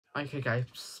Okay,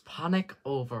 guys, panic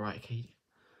over, right? Okay,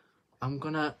 I'm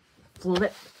gonna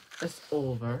flip this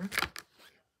over,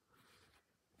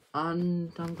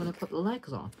 and I'm gonna put the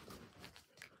legs on.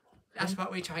 That's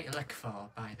what we try to look for,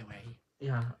 by the way.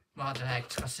 Yeah. More the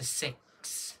legs, because there's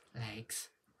 6 legs.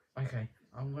 Okay,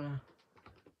 I'm gonna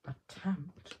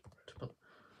attempt to put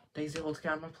Daisy, hold the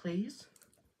camera, please.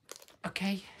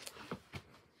 Okay.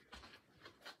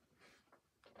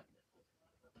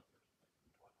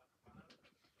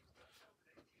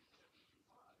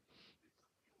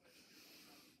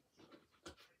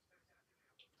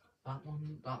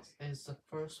 That is the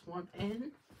first one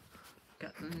in.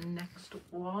 Get the next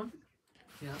one.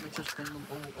 Yeah, let me just bring them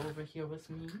all over here with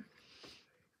me.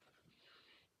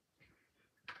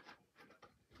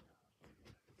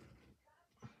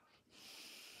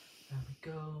 There we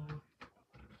go.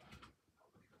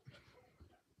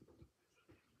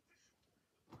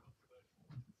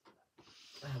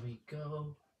 There we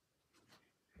go.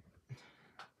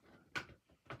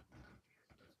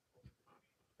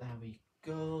 There we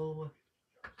go.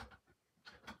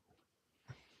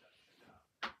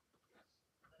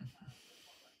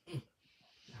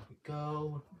 There we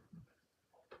go.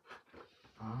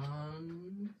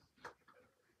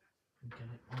 Get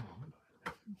it on.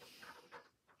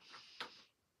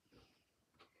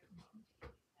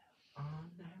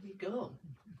 And there we go.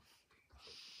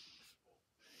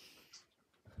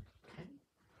 Okay.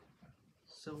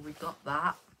 So we got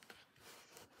that.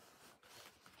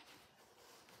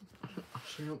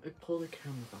 Actually, let me pull the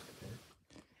camera back a bit.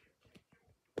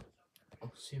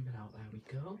 I'll zoom it out. There we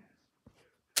go.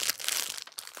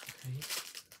 Okay.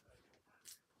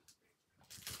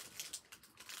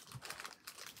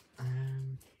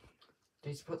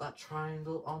 Need to put that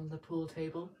triangle on the pool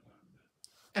table.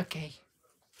 Okay.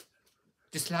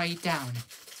 Just lie it down.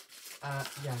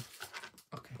 Yeah.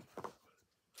 Okay.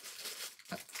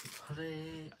 Put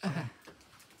it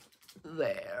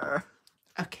there.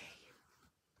 Okay.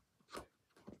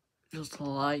 Just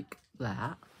like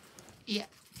that. Yeah.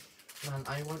 And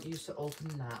I want you to open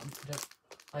that and put it,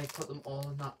 like, put them all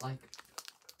in that, like,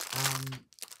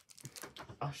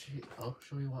 I'll show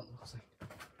you what it looks like.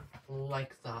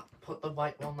 Like that. Put the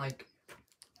white one, like,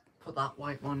 put that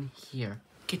white one here.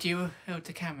 Could you hold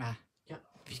the camera? Yeah.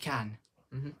 If you can.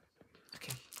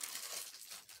 Okay.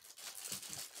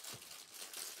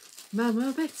 I'm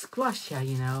a bit squashy,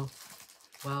 you know.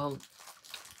 Well,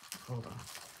 hold on.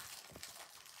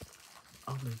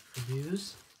 I'll move for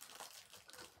yous.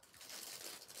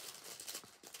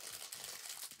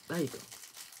 There you go.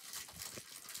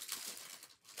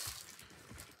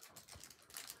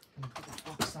 Put that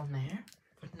box on there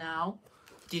for now.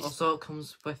 Also, it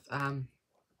comes with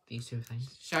these two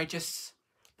things. Should I just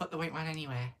put the white one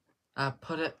anywhere?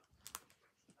 Put it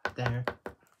there.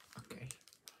 Okay.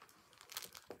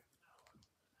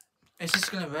 It's just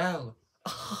gonna roll.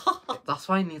 That's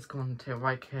why it needs to come on to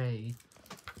right. Okay.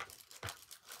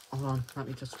 Hold on, let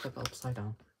me just flip it upside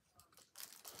down.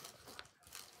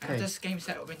 Okay. This game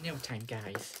set up in no time,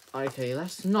 guys. Okay,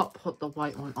 let's not put the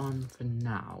white one on for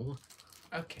now.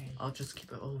 Okay. I'll just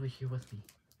keep it over here with me.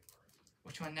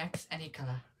 Which one next? Any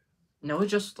colour? No,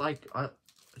 just like,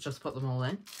 just put them all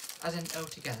in. As in all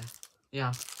together?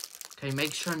 Yeah. Okay,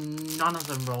 make sure none of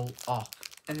them roll off.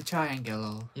 In the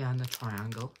triangle? Yeah, in the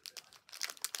triangle.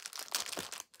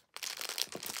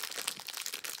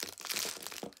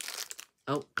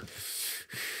 Oh.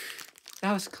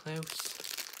 That was close.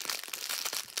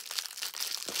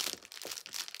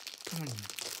 Come on.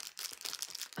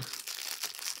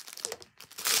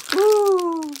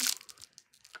 Woo!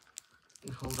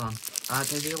 Hold on.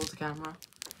 Did you hold the camera?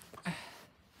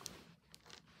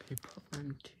 Okay, put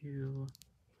them to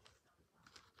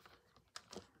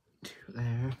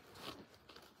there.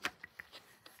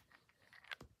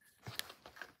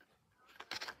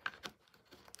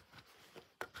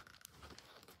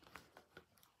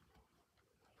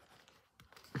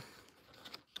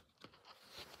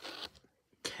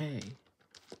 Okay.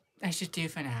 I should do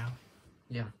for now.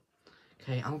 Yeah.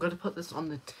 Okay, I'm gonna put this on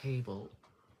the table.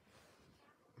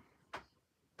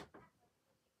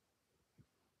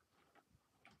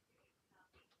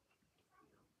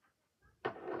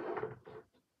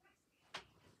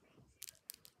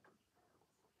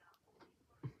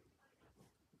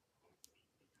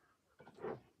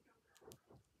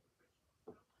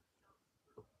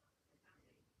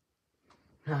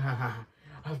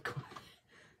 Of course.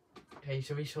 Okay,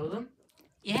 shall we show them?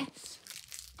 Yes.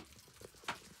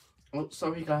 Oh,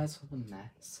 sorry guys for the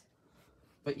mess.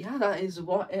 But yeah, that is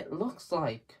what it looks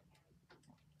like.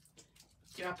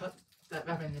 Do I put that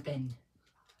rubber in the bin?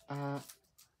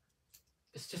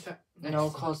 It's just for... No,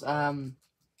 cause,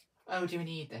 Oh, do we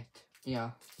need it?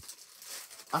 Yeah.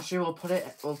 Actually, we'll put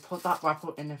that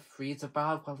wrapper in a freezer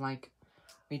bag when, like,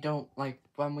 we don't, like,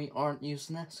 when we aren't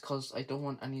using this, because I don't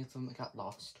want any of them to get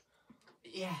lost.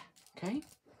 Yeah. Okay?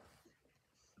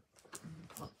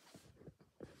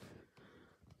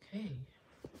 Okay.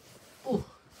 Oh.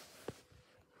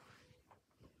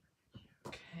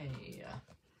 Okay.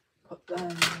 Put them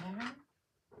there.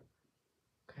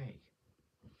 Okay.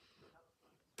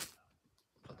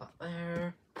 Put that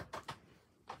there.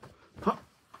 Put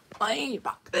mine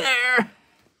back there.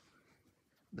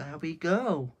 There we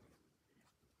go.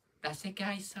 That's it,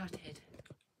 guys. Sorted.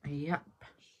 Yep.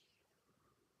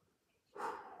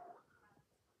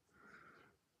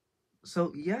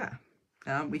 So yeah,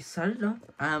 we set it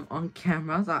up on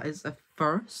camera. That is a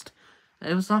first.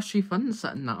 It was actually fun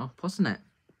setting that up, wasn't it?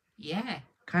 Yeah.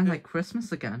 Kind of like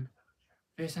Christmas again.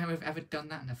 First time we've ever done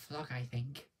that in a vlog, I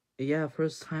think. Yeah,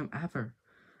 first time ever.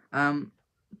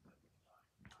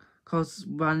 Cause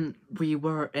when we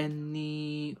were in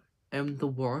the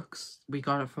works, we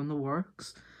got it from the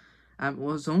works. It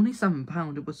was only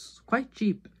 £7. It was quite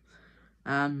cheap.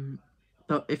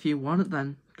 But if you want it,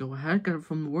 then go ahead, get it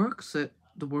from the works.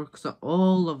 The works are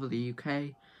all over the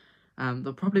UK.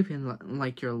 They'll probably be in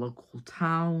like your local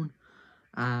town.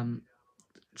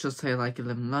 Just say like you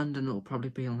live in London, it'll probably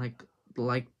be in like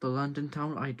the London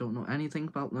town. I don't know anything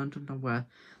about London or where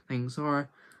things are.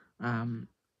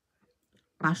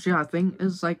 Actually, I think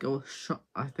it's like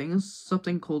I think it's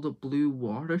something called a Blue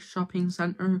Water Shopping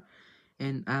Centre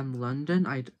in London.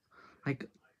 I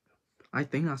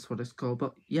think that's what it's called.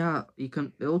 But yeah,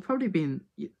 it'll probably be in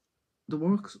the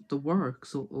works.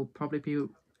 So it'll probably be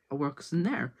a works in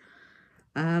there.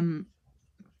 But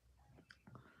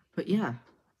yeah,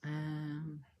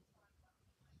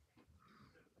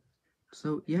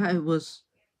 so yeah, it was.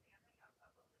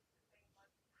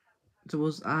 There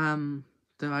was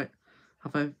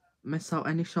have I missed out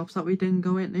any shops that we didn't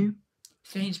go into?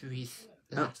 Sainsbury's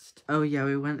last. Oh yeah,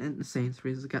 we went into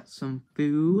Sainsbury's to get some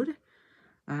food.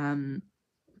 And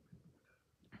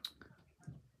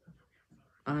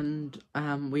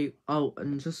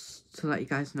just to let you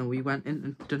guys know, we went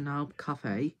into Dunelm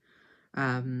Cafe.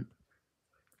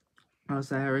 As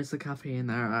there is a cafe in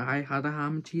there. I had a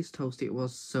ham and cheese toastie. It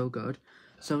was so good.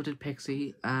 So did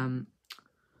Pixie. That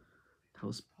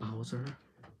was Bowser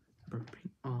burping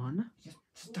on. Just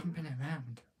stomping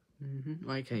around.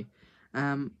 Okay.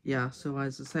 Yeah, so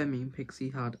as I said, me and Pixie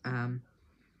had a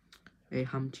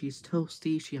ham cheese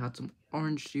toastie. She had some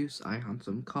orange juice. I had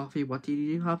some coffee. What did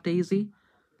you have, Daisy?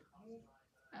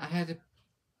 I had a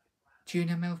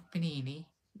tuna milk panini.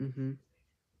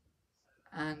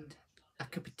 And a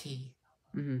cup of tea.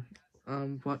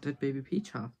 What did Baby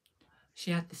Peach have?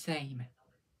 She had the same.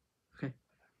 Okay.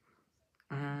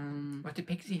 What did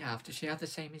Pixie have? Does she have the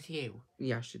same as you?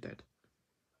 Yeah, she did.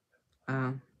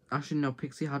 Actually, no,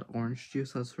 Pixie had orange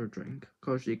juice as her drink,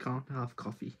 because she can't have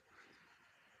coffee.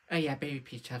 Oh yeah, Baby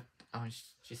Peach had orange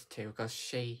juice too, because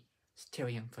she's too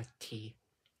young for tea.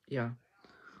 Yeah.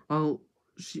 Well,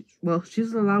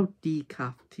 she's allowed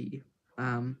decaf tea.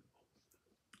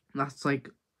 That's like,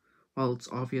 well, it's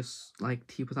obvious, like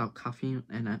tea without caffeine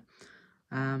in it.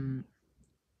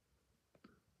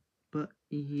 But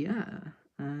yeah.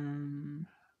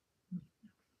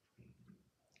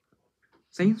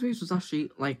 Sainsbury's was actually,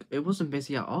 like, it wasn't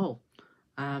busy at all.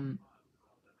 It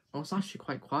was actually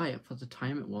quite quiet for the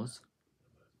time it was.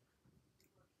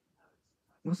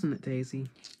 Wasn't it, Daisy?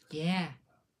 Yeah.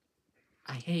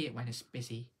 I hate it when it's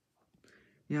busy.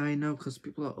 Yeah, I know, because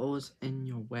people are always in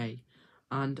your way.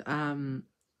 And,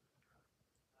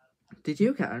 did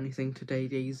you get anything today,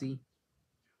 Daisy?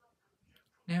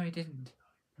 No, I didn't.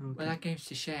 Okay. Well, that goes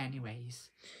to share anyways.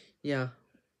 Yeah.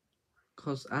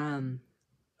 Because,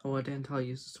 oh, I didn't tell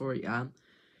you the story.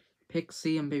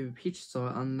 Pixie and Baby Peach saw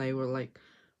it, and they were like,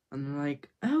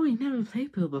 oh, we never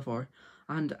played pool before.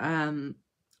 And, I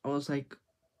was like,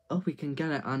 oh, we can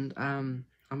get it. And, I'm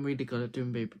really good at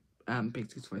doing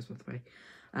Pixie's voice, by the way.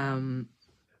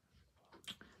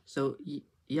 So,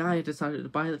 yeah, I decided to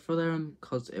buy it for them,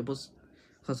 because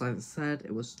as I said,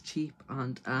 it was cheap.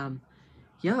 And,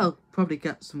 yeah, I'll probably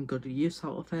get some good use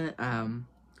out of it. And,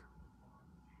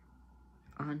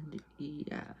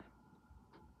 yeah.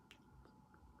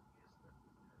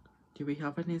 Do we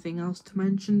have anything else to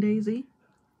mention, Daisy?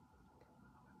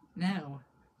 No,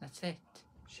 that's it.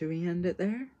 Should we end it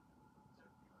there?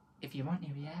 If you want to,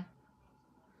 yeah.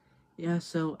 Yeah,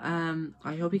 so,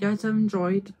 I hope you guys have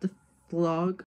enjoyed the vlog